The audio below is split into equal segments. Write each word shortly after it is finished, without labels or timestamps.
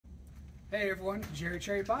Hey everyone, Jerry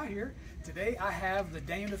Cherry Pie here. Today I have the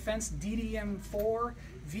Daniel Defense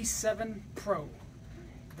DDM4V7 Pro.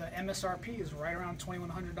 The MSRP is right around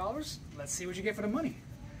 $2,100. Let's see what you get for the money.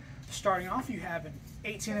 Starting off, you have an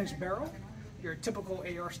 18-inch barrel. Your typical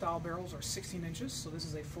AR style barrels are 16 inches, so this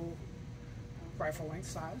is a full rifle length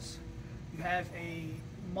size. You have a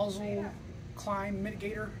muzzle climb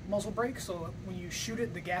mitigator muzzle brake, so when you shoot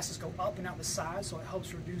it, the gases go up and out the side, so it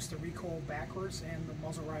helps reduce the recoil backwards and the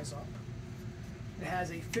muzzle rise up. It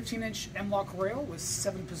has a 15-inch M-lock rail with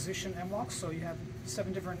 7 position M-locks, so you have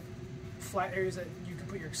 7 different flat areas that you can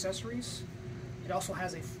put your accessories. It also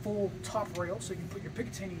has a full top rail, so you can put your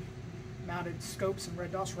Picatinny mounted scopes and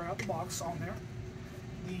red dots right out the box on there.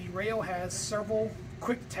 The rail has several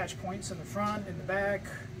quick detach points in the front, in the back,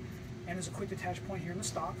 and there's a quick detach point here in the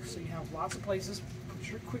stock, so you have lots of places to put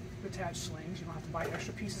your quick detach slings. You don't have to buy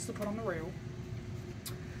extra pieces to put on the rail.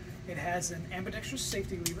 It has an ambidextrous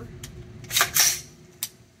safety lever.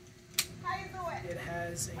 It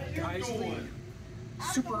has a Geisley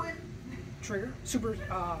super trigger,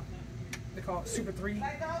 they call it Super 3.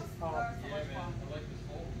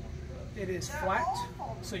 It is flat,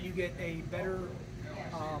 so you get a better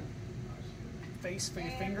face for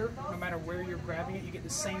your finger. No matter where you're grabbing it, you get the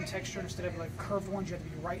same texture. Instead of like curved ones, you have to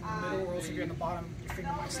be right in the middle, or else if you're in the bottom, your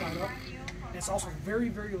finger might slide up. And it's also very,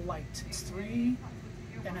 very light. It's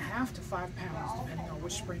 3.5 to 5 pounds, depending on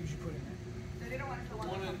which springs you put in it.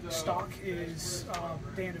 Stock is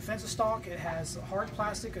Daniel Defense stock. It has hard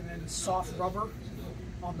plastic and then soft rubber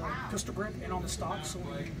on the pistol grip and on the stock. So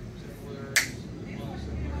when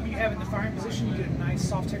you have it in the firing position, you get a nice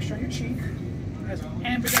soft texture on your cheek. It has an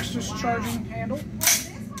ambidextrous charging handle. You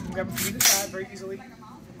can grab it from either side very easily.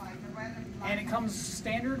 And it comes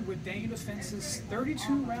standard with Daniel Defense's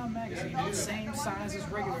 32-round magazine, the same size as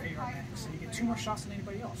regular AR mags. So you get 2 more shots than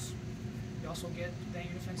anybody else. You also get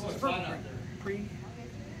Daniel Defense's vertical grip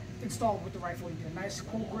pre-installed with the rifle. You get a nice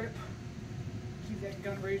cool grip. Keep that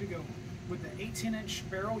gun ready to go. With the 18-inch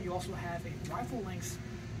barrel, you also have a rifle-length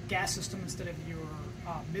gas system instead of your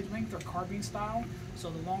mid-length or carbine style.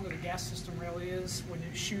 So the longer the gas system rail is, when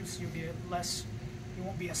it shoots, you get less. You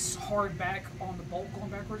won't be as hard back on the bolt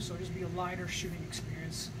going backwards. So it'll just be a lighter shooting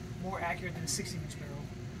experience, more accurate than a 16-inch barrel.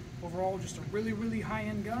 Overall, just a really, really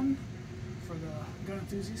high-end gun for the gun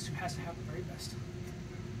enthusiast who has to have the very best.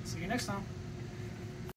 See you next time.